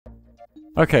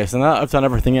Okay, so now that I've done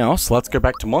everything else, let's go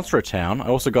back to Monster Town. I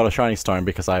also got a shiny stone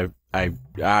because I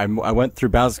went through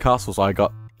Bowser's Castle, so I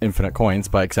got infinite coins,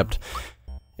 but except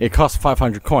it cost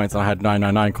 500 coins, and I had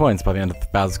 999 coins by the end of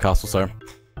Bowser's Castle, so...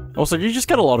 Also, you just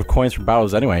get a lot of coins from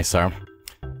battles anyway, so...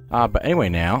 but anyway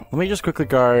now, let me just quickly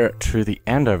go to the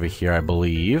end over here, I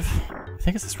believe. I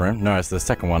think it's this room. No, it's the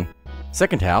second one.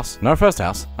 Second house. No, first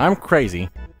house. I'm crazy.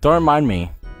 Don't mind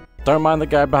me. Don't mind the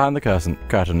guy behind the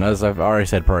curtain, as I've already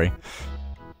said, probably.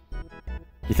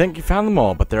 You think you found them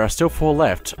all, but there are still 4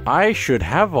 left. I should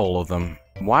have all of them.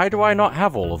 Why do I not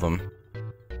have all of them?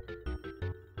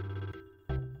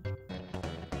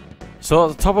 So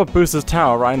at the top of Booster's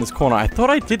Tower, right in this corner, I thought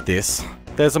I did this.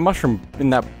 There's a mushroom in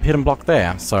that hidden block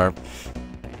there, so...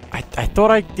 I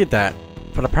thought I did that,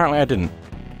 but apparently I didn't.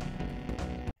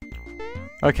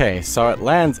 Okay, so at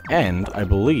Land's End, I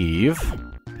believe,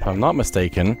 if I'm not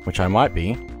mistaken, which I might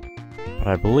be, but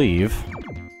I believe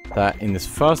that in this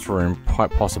first room,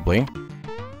 quite possibly,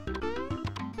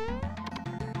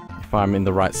 if I'm in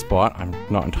the right spot, I'm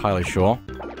not entirely sure,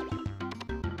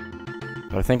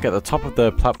 but I think at the top of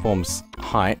the platform's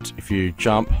height, if you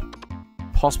jump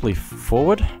possibly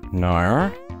forward? No.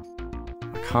 I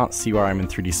can't see where I'm in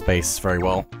 3D space very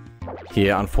well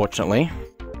here, unfortunately.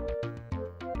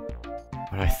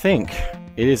 But I think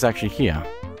it is actually here,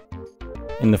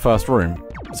 in the first room,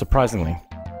 surprisingly.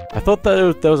 I thought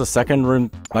that there was a second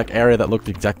room, like, area that looked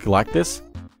exactly like this.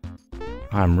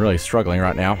 I'm really struggling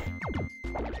right now.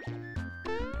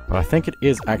 But I think it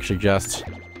is actually just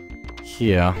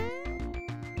here.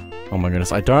 Oh my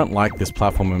goodness, I don't like this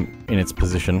platform in its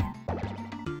position.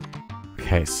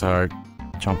 Okay, so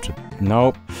jump to...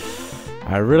 Nope.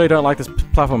 I really don't like this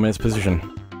platform in its position.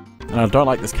 And I don't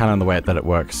like this cannon the way that it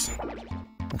works.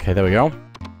 Okay, there we go.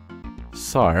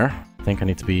 So, I think I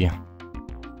need to be...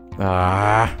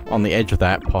 on the edge of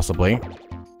that, possibly.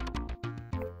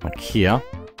 Like here.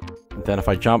 And then if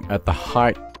I jump at the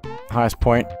highest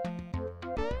point,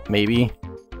 maybe.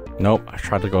 Nope, I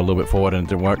tried to go a little bit forward and it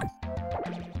didn't work.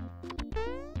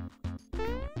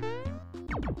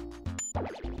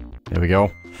 There we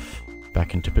go.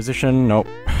 Back into position. Nope.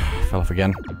 Fell off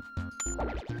again.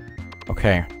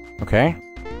 Okay. Okay.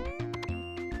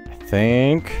 I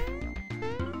think...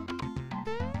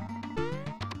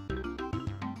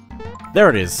 There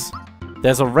it is.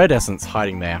 There's a red essence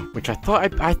hiding there, which I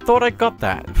thought I got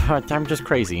that, but I'm just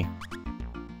crazy.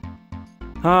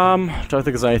 Don't think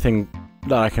there's anything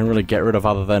that I can really get rid of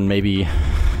other than maybe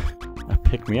a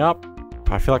pick-me-up.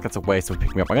 I feel like that's a waste of a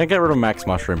pick-me-up. I'm gonna get rid of Max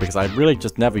Mushroom because I really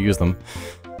just never use them.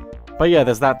 But yeah,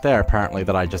 there's that there apparently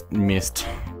that I just missed.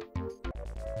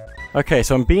 Okay,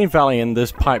 so in Bean Valley in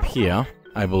this pipe here,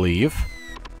 I believe,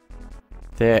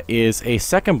 there is a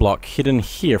second block hidden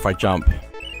here if I jump,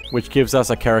 which gives us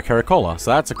a Cola,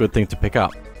 so that's a good thing to pick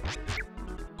up.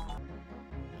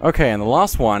 Okay, and the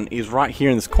last one is right here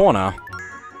in this corner,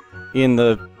 in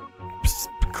the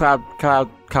cloud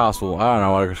castle. I don't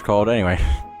know what it's called, anyway.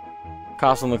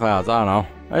 Castle in the clouds, I don't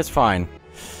know. It's fine.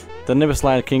 The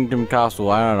Nibusland Kingdom Castle,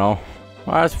 I don't know.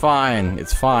 Well, it's fine,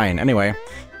 it's fine. Anyway,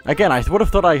 again, I would have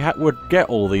thought I would get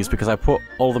all of these because I put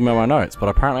all of them in my notes, but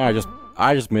apparently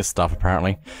I just missed stuff,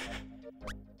 apparently.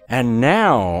 And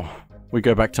now... we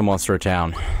go back to Monster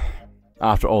Town,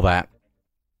 after all that.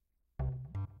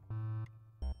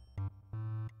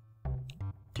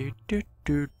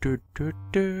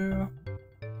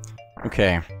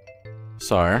 Okay,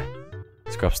 so,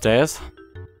 let's go upstairs.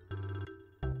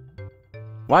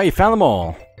 Wow, you found them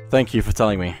all! Thank you for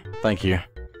telling me, thank you.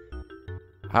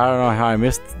 I don't know how I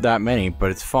missed that many, but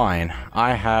it's fine.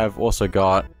 I have also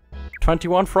got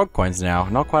 21 frog coins now,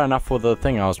 not quite enough for the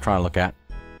thing I was trying to look at.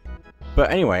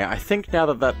 But anyway, I think now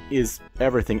that that is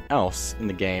everything else in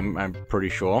the game, I'm pretty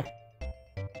sure.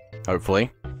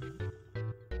 Hopefully.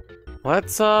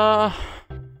 Let's,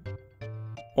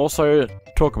 also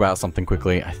talk about something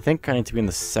quickly. I think I need to be in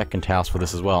the second house for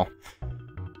this as well.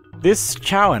 This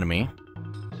Chow enemy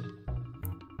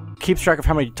keeps track of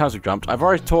how many times we've jumped. I've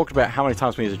already talked about how many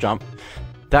times we need to jump.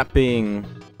 That being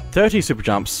 30 super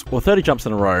jumps, or 30 jumps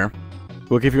in a row,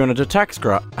 will give you an attack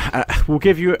scarf,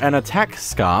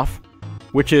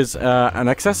 which is an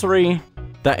accessory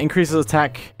that increases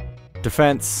attack,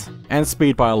 defense, and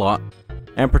speed by a lot,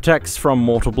 and protects from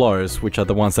mortal blows, which are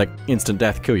the ones that instant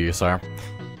death kill you, so...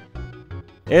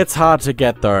 It's hard to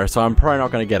get though, so I'm probably not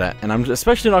going to get it, and I'm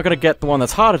especially not going to get the one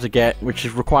that's harder to get, which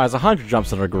requires 100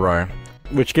 jumps in a row,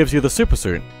 which gives you the super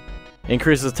suit.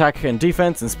 Increases attack and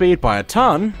defense and speed by a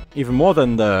ton, even more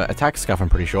than the attack scarf I'm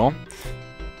pretty sure.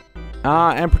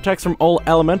 And protects from all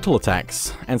elemental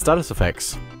attacks and status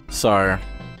effects. So,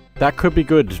 that could be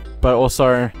good, but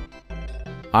also,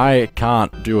 I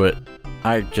can't do it.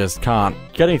 I just can't.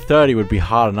 Getting 30 would be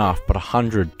hard enough, but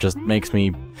 100 just makes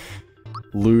me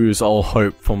lose all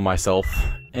hope for myself.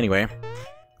 Anyway,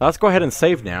 let's go ahead and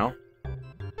save now.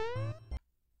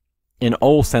 In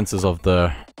all senses of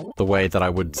the way that I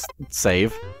would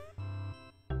save.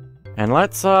 And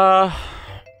let's,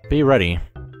 be ready.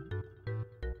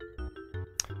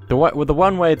 The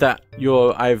one way that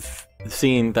I've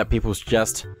seen that people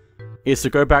suggest is to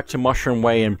go back to Mushroom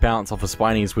Way and bounce off of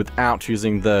Spinies without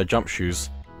using the jump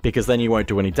shoes, because then you won't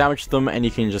do any damage to them and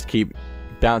you can just keep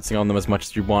bouncing on them as much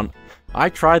as you want. I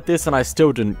tried this and I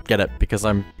still didn't get it because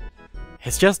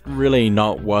it's just really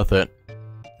not worth it.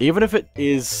 Even if it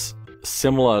is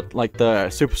similar, like the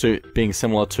Super Suit being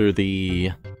similar to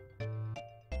the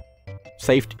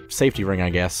safety ring,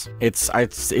 I guess. It's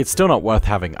still not worth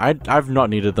having. I've not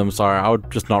needed them, so I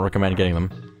would just not recommend getting them.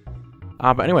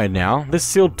 But anyway, now, this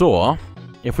sealed door,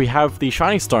 if we have the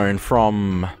shiny stone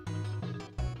from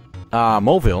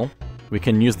Moleville, we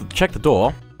can check the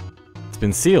door. It's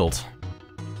been sealed.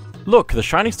 Look, the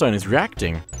shiny stone is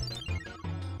reacting.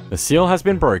 The seal has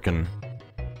been broken.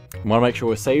 We want to make sure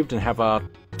we're saved and have our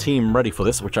team ready for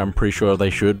this, which I'm pretty sure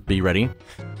they should be ready.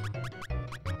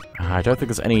 I don't think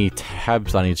there's any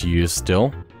tabs I need to use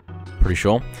still. Pretty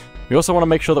sure. We also want to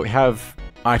make sure that we have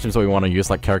items that we want to use,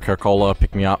 like Caro Cola,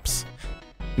 pick-me-ups,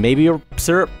 maybe a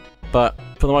syrup, but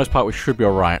for the most part we should be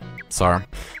alright. So,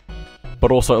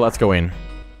 but also, let's go in.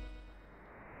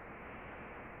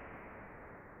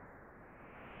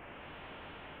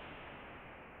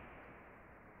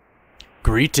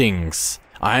 Greetings!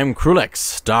 I am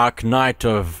Krulex, Dark Knight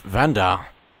of Vanda.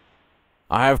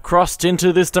 I have crossed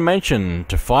into this dimension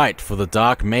to fight for the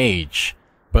Dark Mage,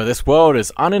 but this world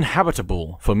is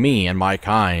uninhabitable for me and my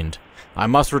kind. I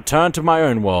must return to my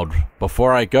own world.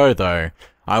 Before I go, though,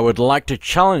 I would like to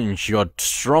challenge your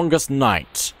strongest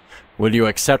knight. Will you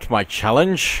accept my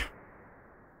challenge?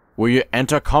 Will you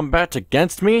enter combat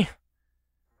against me?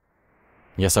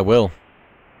 Yes, I will.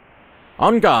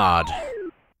 On guard!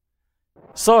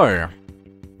 So,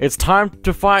 it's time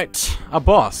to fight a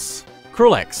boss,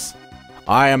 Krulex.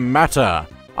 I am matter.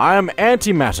 I am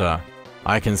antimatter.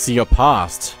 I can see your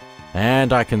past,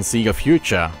 and I can see your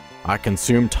future. I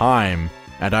consume time,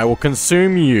 and I will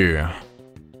consume you.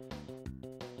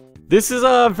 This is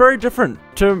very different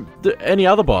to any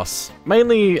other boss,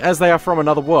 mainly as they are from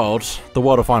another world, the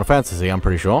world of Final Fantasy, I'm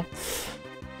pretty sure.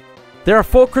 There are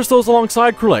 4 crystals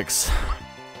alongside Krulex,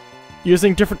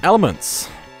 using different elements.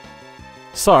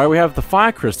 So, we have the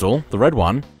fire crystal, the red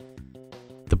one.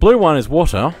 The blue one is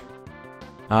water.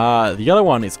 The yellow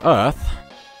one is earth.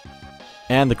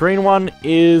 And the green one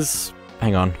is...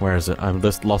 hang on, where is it? I've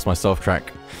just lost my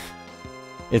self-track.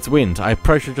 It's wind. I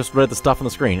probably should have just read the stuff on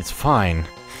the screen. It's fine.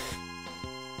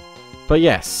 But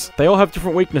yes, they all have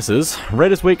different weaknesses.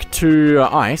 Red is weak to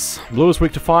ice, blue is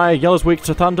weak to fire, yellow is weak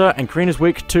to thunder, and green is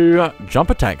weak to jump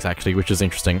attacks, actually, which is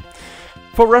interesting.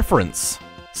 For reference,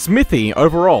 Smithy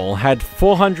overall had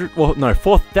 4,000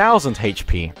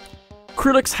 HP.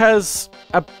 Krulex has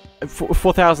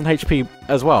 4,000 HP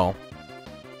as well,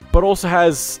 but also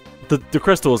has the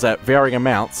crystals at varying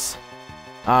amounts.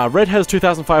 Red has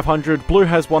 2,500, blue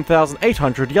has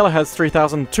 1,800, yellow has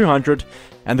 3,200,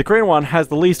 and the green one has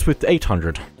the least with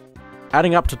 800,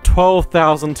 adding up to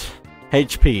 12,000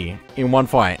 HP in one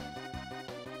fight.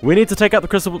 We need to take out the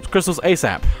crystals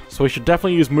ASAP, so we should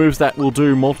definitely use moves that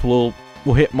will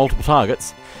hit multiple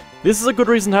targets. This is a good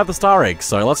reason to have the star egg,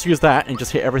 so let's use that and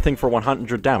just hit everything for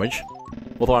 100 damage.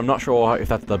 Although I'm not sure if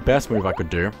that's the best move I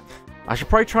could do. I should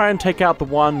probably try and take out the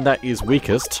one that is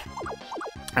weakest.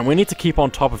 And we need to keep on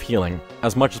top of healing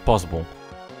as much as possible.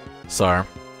 So,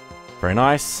 very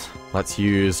nice. Let's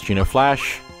use Geno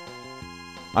Flash.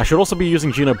 I should also be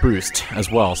using Geno Boost as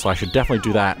well, so I should definitely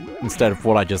do that instead of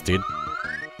what I just did.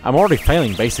 I'm already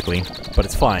failing, basically, but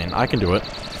it's fine. I can do it.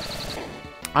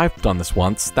 I've done this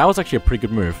once. That was actually a pretty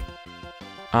good move.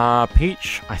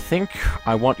 Peach, I think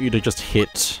I want you to just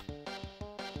hit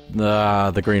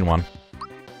the green one.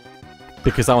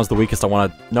 Because that was the weakest I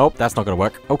wanted. Nope, that's not gonna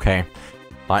work. Okay.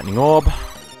 Lightning Orb.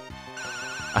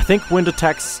 I think wind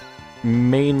attacks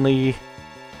mainly...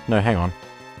 no, hang on.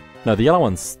 No, the yellow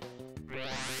one's...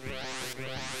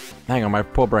 hang on, my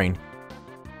poor brain.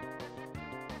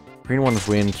 Green one is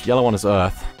wind, yellow one is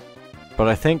earth. But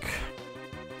I think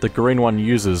the green one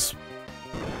uses...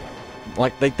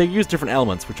 like, they use different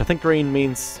elements, which I think green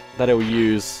means that it will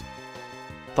use...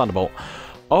 Thunderbolt.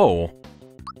 Oh!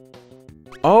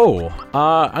 Oh!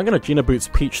 I'm gonna Geno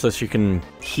Boost Peach so she can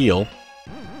heal.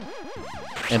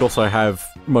 And also have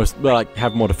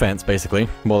have more defense, basically.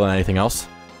 More than anything else.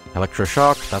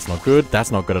 Electroshock, that's not good. That's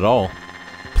not good at all.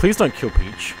 Please don't kill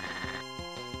Peach.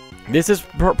 This is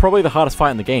probably the hardest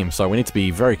fight in the game, so we need to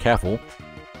be very careful.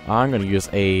 I'm going to use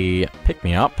a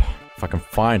pick-me-up, if I can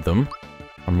find them,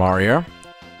 on Mario.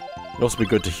 It'd also be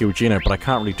good to heal Geno, but I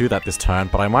can't really do that this turn.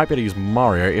 But I might be able to use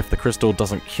Mario if the crystal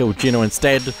doesn't kill Geno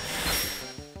instead.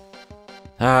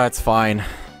 It's fine.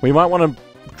 We might want to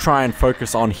try and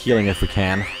focus on healing if we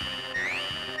can.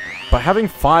 But having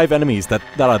 5 enemies that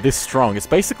are this strong, it's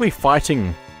basically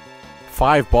fighting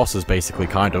 5 bosses, basically,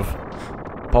 kind of.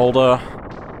 Boulder.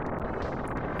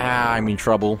 I'm in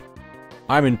trouble.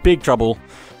 I'm in big trouble.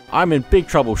 I'm in big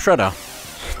trouble. Shredder.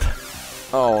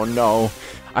 Oh no.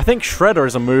 I think Shredder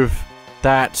is a move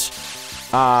that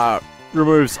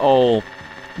removes all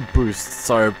boosts,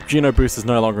 so Geno boost is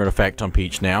no longer in effect on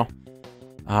Peach now.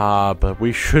 But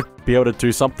we should be able to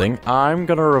do something. I'm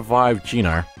gonna revive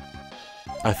Geno.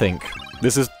 I think.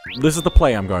 This is the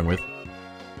play I'm going with.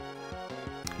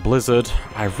 Blizzard.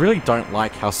 I really don't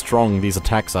like how strong these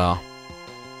attacks are.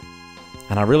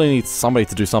 And I really need somebody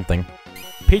to do something.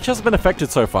 Peach hasn't been affected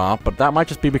so far, but that might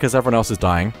just be because everyone else is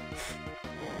dying.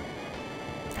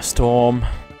 Storm.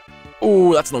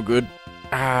 Ooh, that's not good.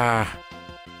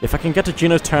 If I can get to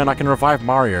Geno's turn, I can revive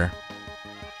Mario.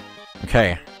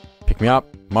 Okay. Pick me up,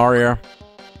 Mario.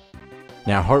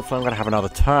 Now, hopefully I'm gonna have another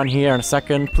turn here in a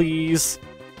second, please.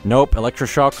 Nope,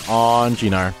 Electroshock on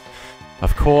Geno.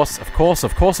 Of course, of course,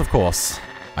 of course, of course.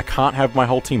 I can't have my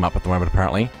whole team up at the moment,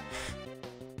 apparently.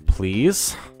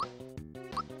 Please.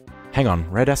 Hang on,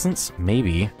 Red Essence?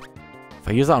 Maybe. If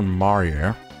I use that on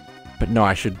Mario. But no,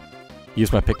 I should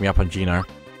use my pick-me-up on Geno.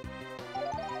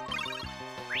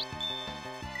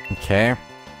 Okay.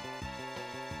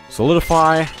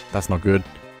 Solidify. That's not good.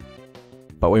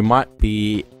 But we might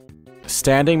be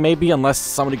standing, maybe, unless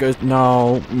somebody goes...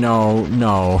 No, no,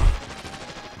 no.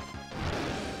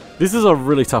 This is a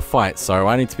really tough fight, so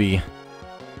I need to be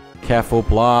careful.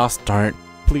 Blast. Don't.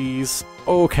 Please.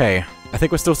 Okay. I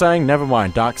think we're still standing. Never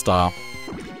mind. Dark Star.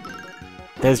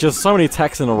 There's just so many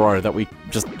attacks in a row that we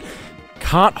just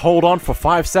can't hold on for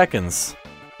 5 seconds.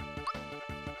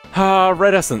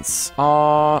 Red Essence.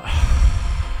 On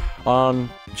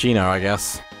Geno, I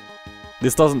guess.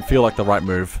 This doesn't feel like the right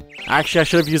move. Actually, I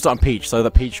should have used it on Peach so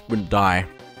that Peach wouldn't die.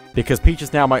 Because Peach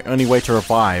is now my only way to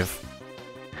revive.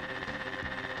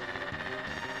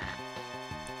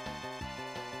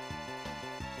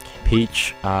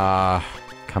 Peach,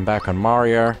 come back on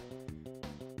Mario.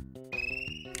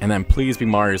 And then please be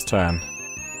Mario's turn.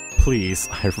 Please,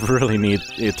 I really need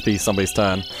it to be somebody's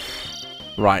turn.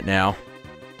 Right now.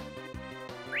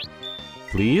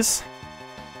 Please?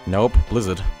 Nope,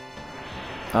 Blizzard.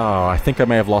 Oh, I think I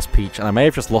may have lost Peach, and I may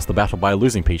have just lost the battle by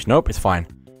losing Peach. Nope, it's fine.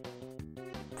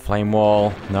 Flame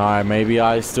Wall. No, maybe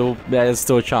there's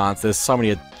still a chance. There's so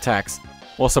many attacks.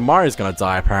 Also, Mario's gonna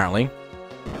die, apparently.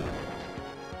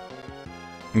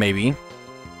 Maybe.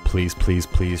 Please, please,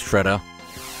 please, Shredder.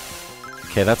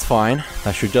 Okay, that's fine.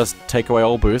 That should just take away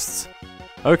all boosts.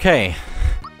 Okay.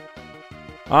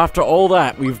 After all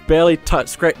that, we've barely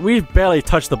touched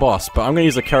the boss, but I'm gonna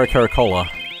use a Cola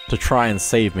to try and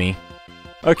save me.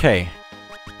 Okay.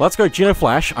 Let's go Geno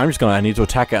Flash. I'm just gonna need to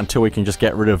attack it until we can just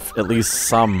get rid of at least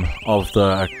some of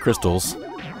the crystals.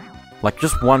 Like,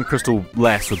 just one crystal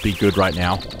less would be good right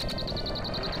now.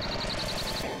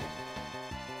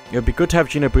 It would be good to have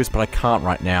Geno boost, but I can't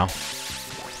right now.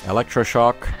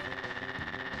 Electroshock.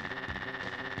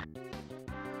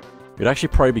 It'd actually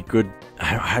probably be good.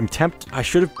 I'm tempted. I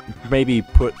should have maybe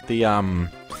put the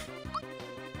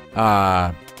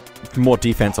more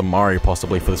defense on Mario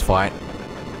possibly for this fight.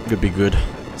 Could be good.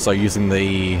 So using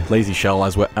the lazy shell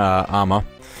as armor.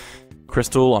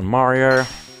 Crystal on Mario.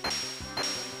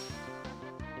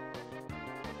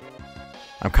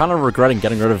 I'm kind of regretting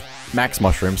getting rid of Max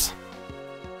Mushrooms.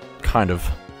 Kind of.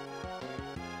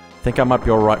 Think I might be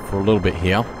alright for a little bit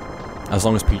here. As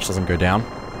long as Peach doesn't go down.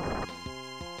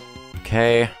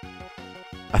 Okay.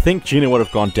 I think Geno would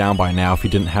have gone down by now if he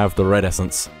didn't have the Red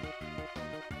Essence.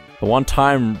 The one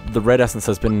time the Red Essence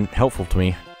has been helpful to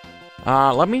me.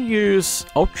 Let me use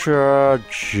Ultra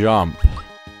Jump.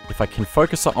 If I can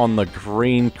focus it on the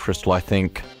green crystal, I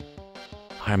think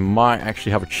I might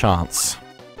actually have a chance.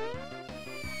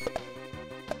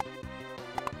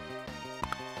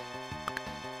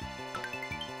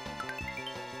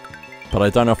 But I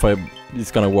don't know if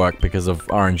it's going to work because of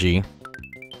RNG.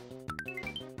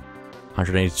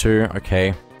 182,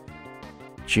 okay.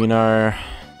 Geno.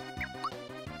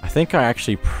 I think I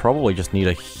actually probably just need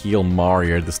to heal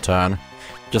Mario this turn.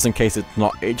 Just in case it's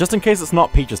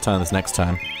not Peach's turn this next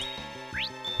turn.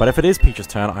 But if it is Peach's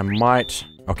turn, I might...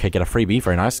 Okay, get a freebie,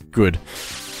 very nice. Good.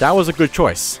 That was a good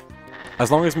choice.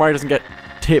 As long as Mario doesn't get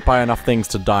hit by enough things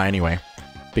to die anyway.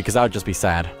 Because that would just be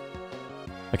sad.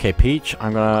 Okay, Peach,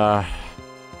 I'm gonna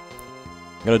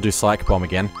do Psych Bomb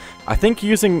again. I think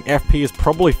using FP is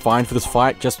probably fine for this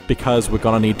fight, just because we're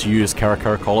gonna need to use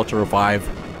Cola to revive,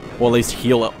 or at least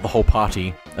heal the whole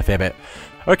party a fair bit.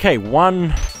 Okay,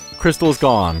 one crystal is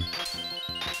gone.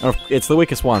 It's the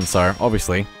weakest one, so,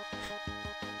 obviously.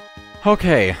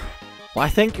 Okay. Well, I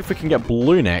think if we can get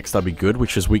blue next, that'd be good,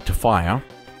 which is weak to fire.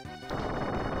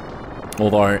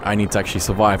 Although, I need to actually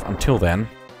survive until then.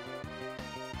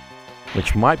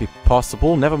 Which might be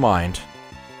possible, never mind.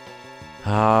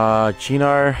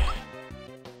 Geno...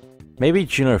 Maybe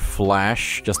Geno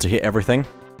Flash, just to hit everything.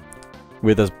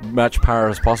 With as much power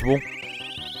as possible.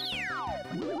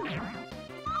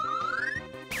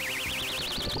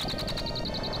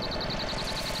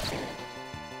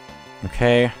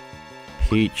 Okay.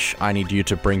 Peach, I need you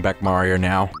to bring back Mario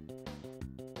now.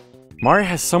 Mario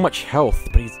has so much health,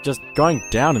 but he's just going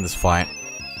down in this fight.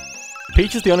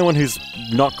 Peach is the only one who's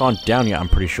not gone down yet, I'm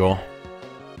pretty sure.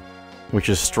 Which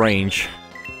is strange.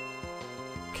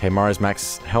 Okay, Mario's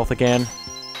max health again.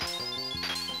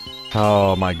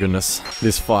 Oh my goodness.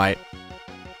 This fight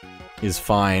is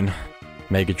fine.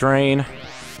 Mega Drain.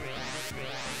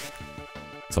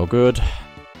 It's all good.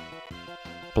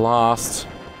 Blast.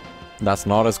 That's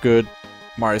not as good.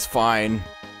 Mario's fine.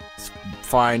 It's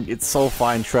fine. It's so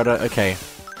fine, Shredder. Okay.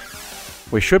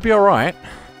 We should be alright.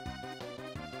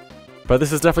 But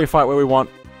this is definitely a fight where we want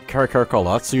Cola.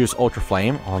 Let's use Ultra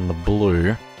Flame on the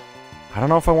blue. I don't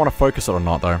know if I want to focus it or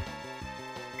not, though.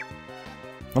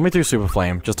 Let me do Super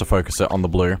Flame, just to focus it on the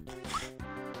blue.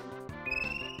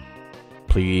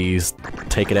 Please,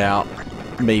 take it out.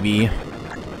 Maybe.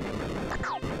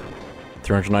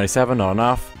 397, not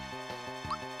enough.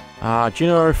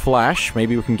 Geno Flash,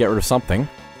 maybe we can get rid of something.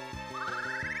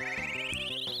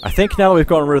 I think now that we've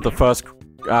gotten rid of the first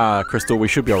crystal, we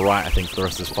should be alright, I think, for the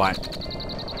rest of this fight.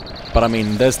 But I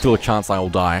mean, there's still a chance I will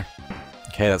die.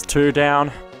 Okay, that's 2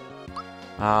 down.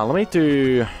 Let me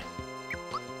do...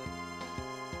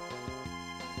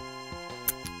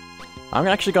 I'm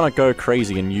actually gonna go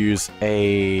crazy and use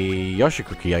a Yoshi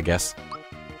Cookie, I guess.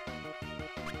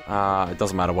 It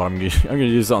doesn't matter what I'm gonna use. I'm gonna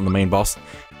use it on the main boss.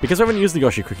 Because I haven't used the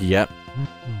Yoshi Cookie yet.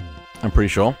 I'm pretty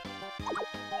sure.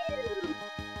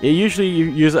 Usually you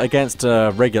use it against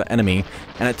a regular enemy,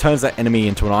 and it turns that enemy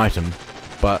into an item.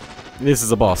 But this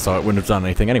is a boss, so it wouldn't have done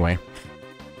anything anyway.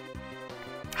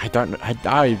 I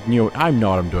know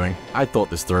what I'm doing. I thought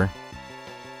this through.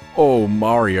 Oh,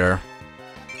 Mario.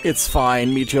 It's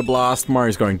fine, Meteor Blast.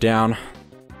 Mario's going down.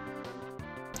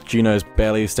 Geno's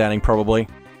barely standing, probably.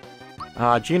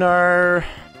 Geno...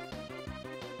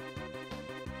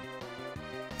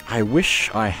 I wish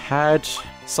I had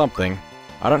something.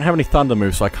 I don't have any thunder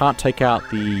moves, so I can't take out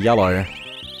the yellow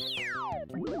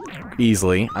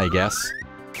easily, I guess.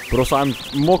 But also, I'm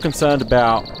more concerned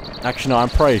about... Actually, no, I'm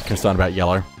probably concerned about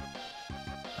yellow.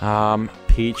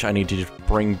 Peach, I need to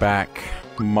bring back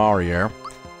Mario.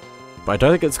 But I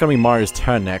don't think it's going to be Mario's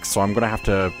turn next, so I'm going to have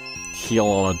to heal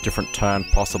on a different turn,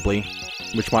 possibly.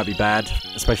 Which might be bad,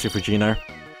 especially for Geno.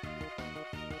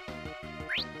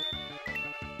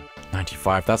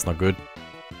 95, that's not good.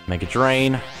 Mega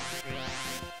Drain.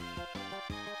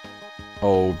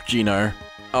 Oh, Geno.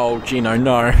 Oh, Geno,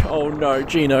 no. Oh, no,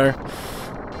 Geno.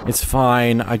 It's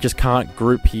fine. I just can't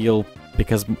group heal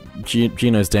because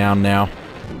Geno's down now.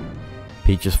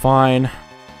 Peach is fine.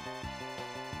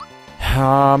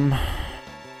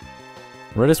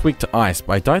 Red is weak to ice,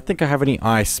 but I don't think I have any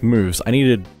ice moves. I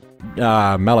needed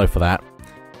Mallow for that.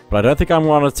 But I don't think I'm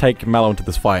going to take Mallow into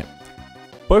this fight.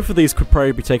 Both of these could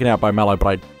probably be taken out by Mallow, but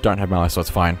I don't have Mallow, so it's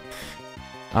fine.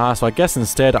 So I guess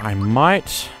instead I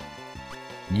might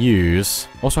use...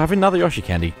 Also, I have another Yoshi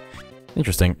candy.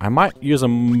 Interesting. I might use a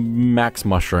Max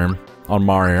Mushroom on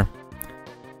Mario.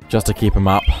 Just to keep him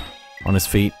up on his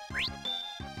feet.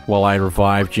 While I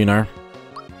revive Geno.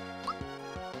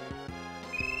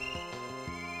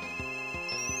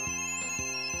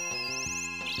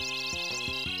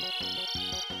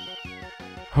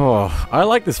 Oh, I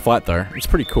like this fight though. It's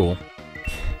pretty cool.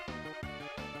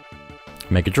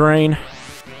 Mega Drain.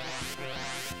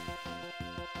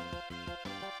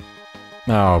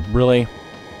 Oh, really?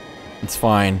 It's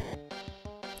fine.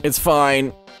 It's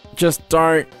fine. Just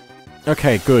don't.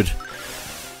 Okay, good.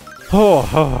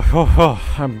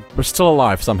 We're still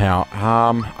alive somehow.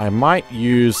 I might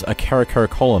use a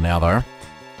Cola now though.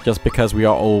 Just because we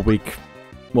are all weak.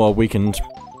 Well, weakened.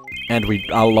 And we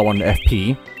are low on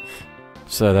FP.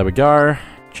 So there we go.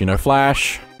 Geno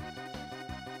Flash.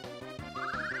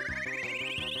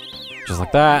 Just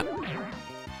like that.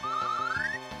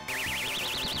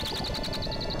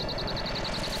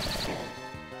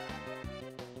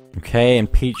 Okay,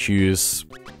 and Peach use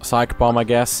Psych Bomb, I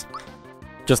guess.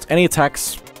 Just any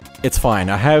attacks, it's fine.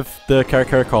 I have the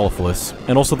Kara Cola for this,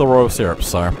 and also the Royal Syrup,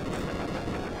 so...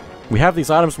 We have these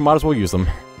items, we might as well use them.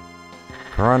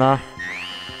 Corona.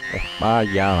 Yeah, I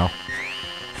don't know.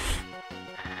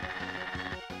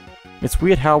 It's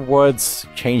weird how words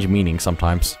change meaning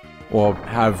sometimes, or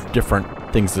have different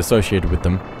things associated with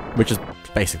them, which is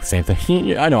basically the same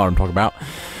thing. I know what I'm talking about.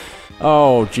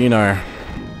 Oh, Gino.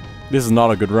 This is not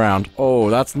a good round. Oh,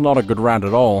 that's not a good round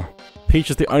at all. Peach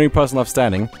is the only person left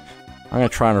standing. I'm gonna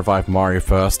try and revive Mario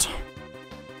first,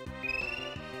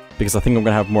 because I think I'm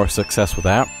gonna have more success with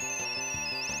that.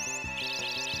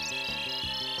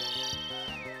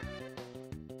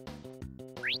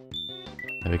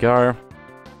 There we go.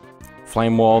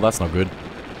 Flame Wall, that's not good.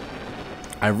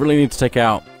 I really need to take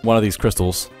out one of these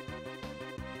crystals.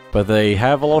 But they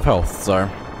have a lot of health, so...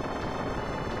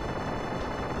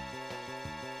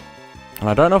 And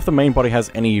I don't know if the main body has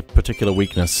any particular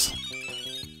weakness.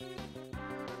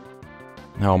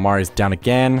 Oh, Mario's down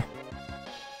again.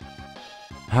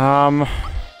 Come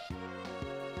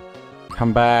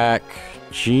back...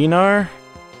 Gino? I'm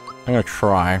gonna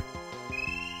try.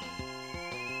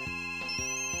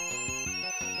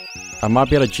 I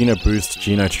might be able to Gino boost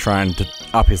Gino to try and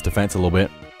up his defense a little bit.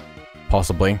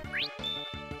 Possibly.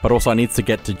 But also I need to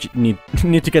get to need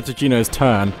to get to Gino's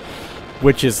turn,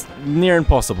 which is near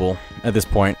impossible at this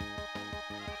point.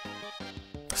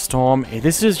 Storm,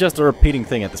 this is just a repeating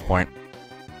thing at this point.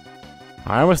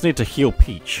 I almost need to heal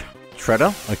Peach.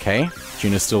 Shredder, okay.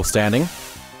 Gino's still standing.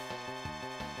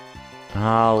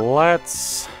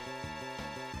 Let's...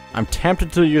 I'm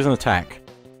tempted to use an attack.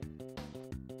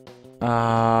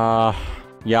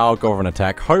 Yeah, I'll go over an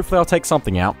attack. Hopefully I'll take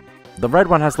something out. The red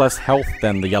one has less health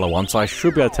than the yellow one, so I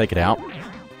should be able to take it out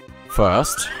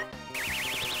first.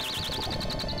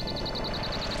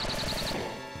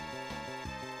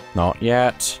 Not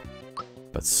yet,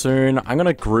 but soon. I'm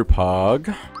gonna group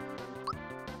hug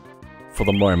for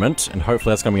the moment, and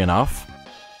hopefully that's gonna be enough.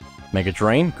 Mega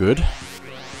Drain, good.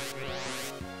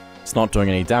 It's not doing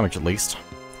any damage at least.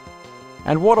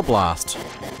 And Water Blast.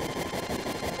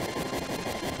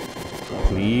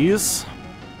 Please.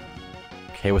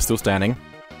 Okay, we're still standing.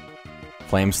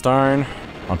 Flame Stone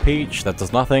on Peach, that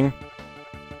does nothing.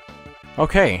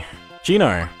 Okay,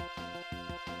 Gino.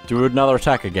 Do another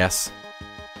attack, I guess.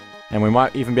 And we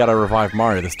might even be able to revive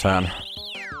Mario this turn.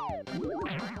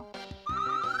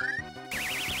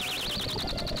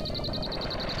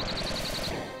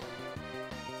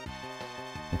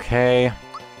 Okay,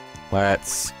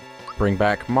 let's bring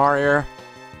back Mario.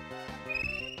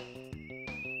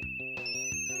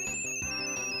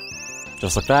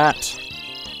 Just like that.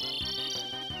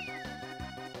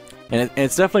 And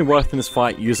it's definitely worth in this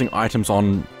fight using items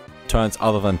on turns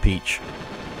other than Peach.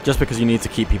 Just because you need to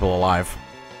keep people alive.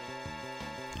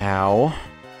 Ow.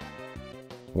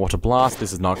 Water Blast,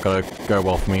 this is not gonna go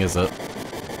well for me, is it?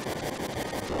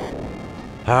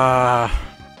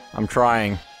 I'm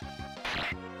trying.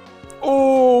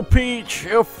 Oh, Peach,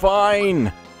 you're fine!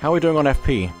 How are we doing on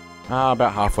FP?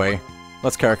 About halfway.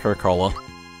 Let's carry Coca-Cola.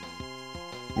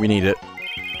 We need it.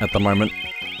 At the moment.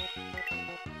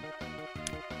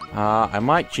 I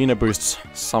might Gina boost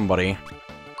somebody.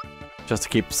 Just to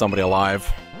keep somebody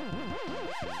alive.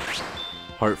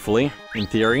 Hopefully, in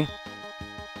theory.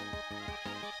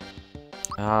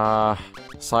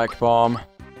 Psych Bomb.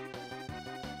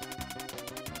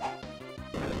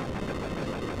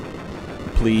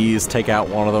 Please take out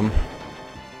one of them.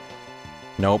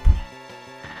 Nope.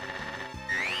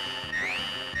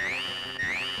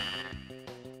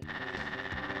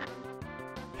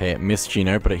 Okay, it missed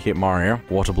Gino, but it hit Mario.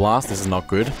 Water Blast, this is not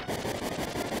good.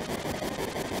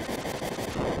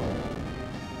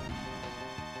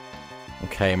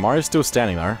 Okay, Mario's still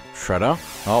standing though. Shredder.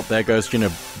 Oh, there goes Gino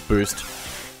boost.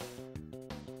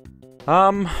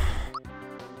 I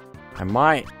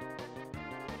might...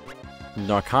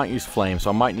 No, I can't use Flame, so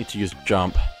I might need to use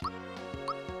Jump.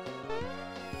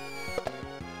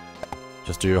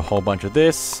 Just do a whole bunch of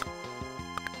this.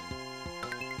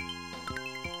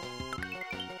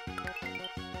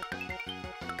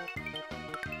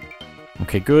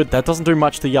 Okay, good. That doesn't do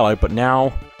much to yellow, but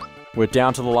now we're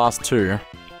down to the last two.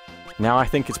 Now I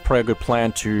think it's probably a good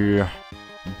plan to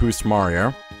boost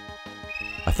Mario.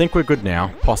 I think we're good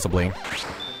now, possibly.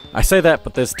 I say that,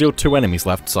 but there's still two enemies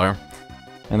left, so...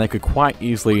 And they could quite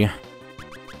easily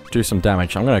do some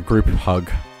damage. I'm gonna group hug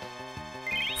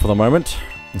for the moment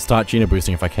and start Gina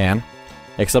boosting if I can.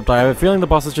 Except I have a feeling the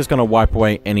boss is just gonna wipe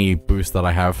away any boost that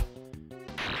I have.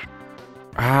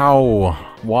 Ow!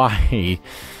 Why?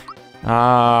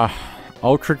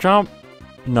 Ultra jump?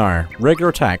 No. Regular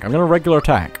attack. I'm gonna regular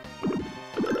attack.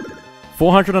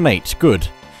 408. Good.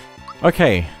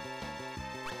 Okay.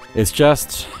 It's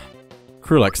just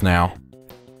Krulix now.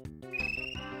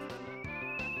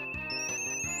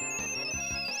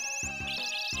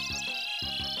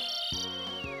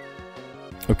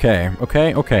 Okay,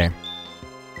 okay, okay.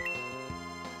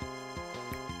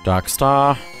 Dark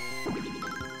Star.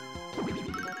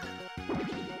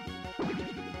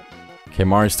 Okay,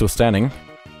 Mario's still standing.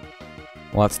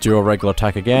 Let's do a regular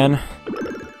attack again.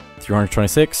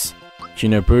 326.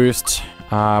 Geno boost.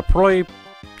 Probably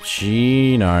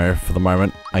Geno for the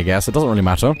moment, I guess. It doesn't really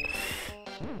matter.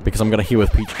 Because I'm gonna heal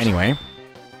with Peach anyway.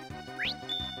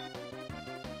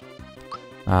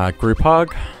 Group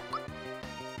Hug.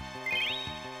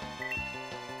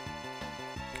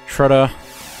 Shredder.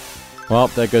 Well,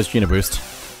 there goes Geno boost.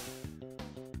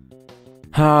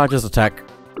 Just attack.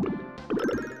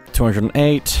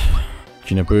 208.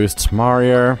 Geno boost.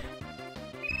 Mario.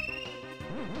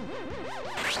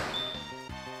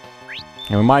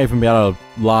 And we might even be able to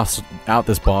last out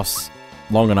this boss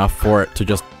long enough for it to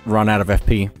just run out of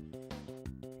FP.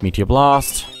 Meteor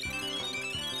Blast.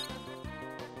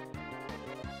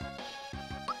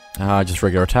 Just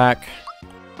regular attack.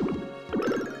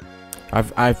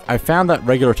 I've found that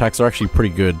regular attacks are actually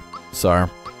pretty good, so...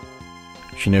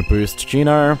 Geno boost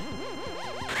Geno.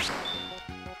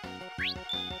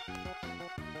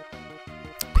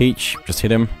 Peach, just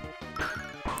hit him.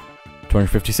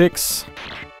 256.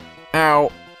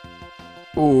 Ow!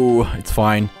 Ooh, it's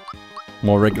fine.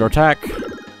 More regular attack.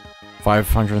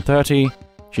 530.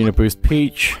 Geno boost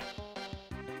Peach.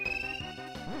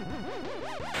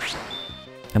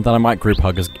 And then I might group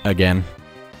hug again.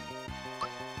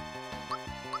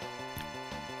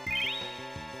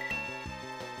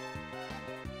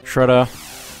 Shredder.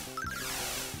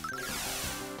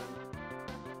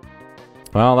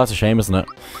 Well, that's a shame, isn't it?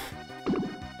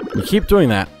 You keep doing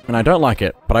that, and I don't like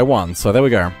it, but I won, so there we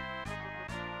go.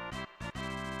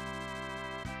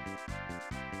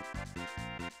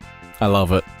 I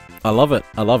love it. I love it.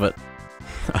 I love it.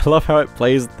 I love how it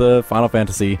plays the Final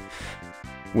Fantasy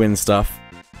win stuff.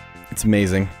 It's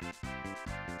amazing.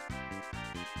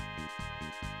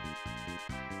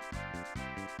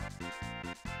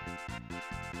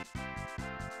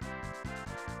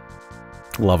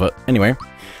 Love it. Anyway.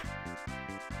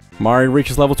 Mario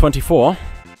reaches level 24.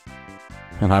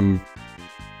 And I'm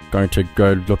going to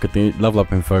go look at the level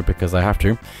up info because I have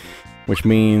to. Which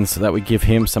means that we give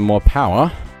him some more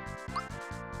power.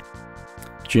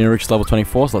 Geno reaches level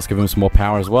 24, so let's give him some more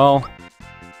power as well.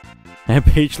 And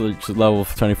Peach reaches level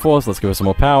 24, so let's give her some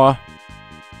more power.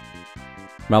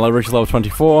 Mallow reaches level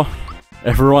 24.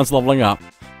 Everyone's leveling up.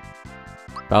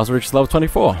 Bowser reaches level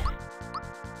 24.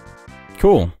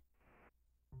 Cool.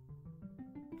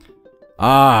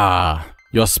 Ah,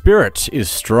 your spirit is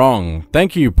strong.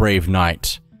 Thank you, brave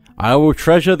knight. I will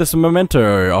treasure this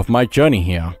memento of my journey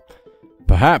here.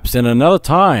 Perhaps in another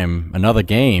time, another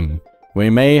game, we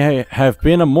may have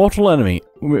been a mortal enemy.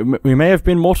 We may have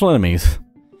been mortal enemies.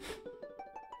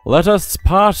 Let us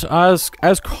part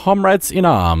as comrades in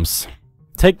arms.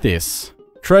 Take this.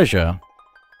 Treasure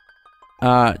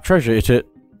it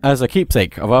as a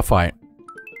keepsake of our fight.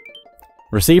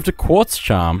 Received a quartz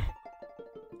charm.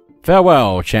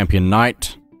 Farewell, champion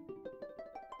knight.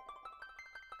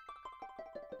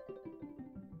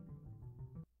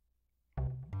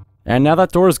 And now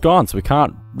that door is gone, so we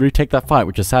can't retake that fight,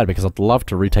 which is sad because I'd love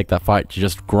to retake that fight to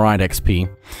just grind XP.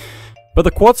 But the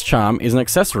quartz charm is an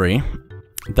accessory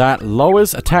that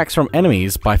lowers attacks from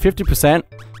enemies by 50%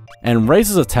 and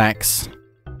raises attacks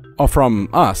from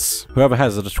us, whoever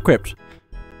has it equipped.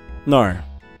 No.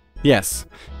 Yes.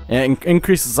 It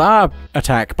increases our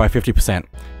attack by 50%.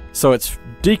 So it's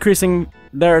decreasing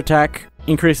their attack,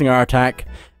 increasing our attack,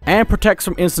 and protects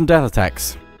from instant death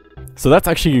attacks. So that's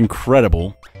actually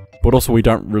incredible, but also we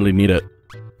don't really need it,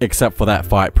 except for that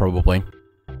fight probably.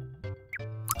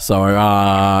 So,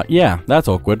 yeah, that's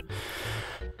awkward.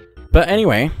 But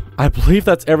anyway, I believe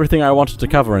that's everything I wanted to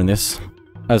cover in this,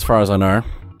 as far as I know.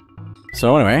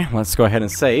 So anyway, let's go ahead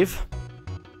and save.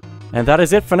 And that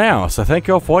is it for now, so thank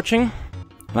you all for watching,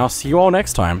 and I'll see you all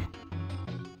next time.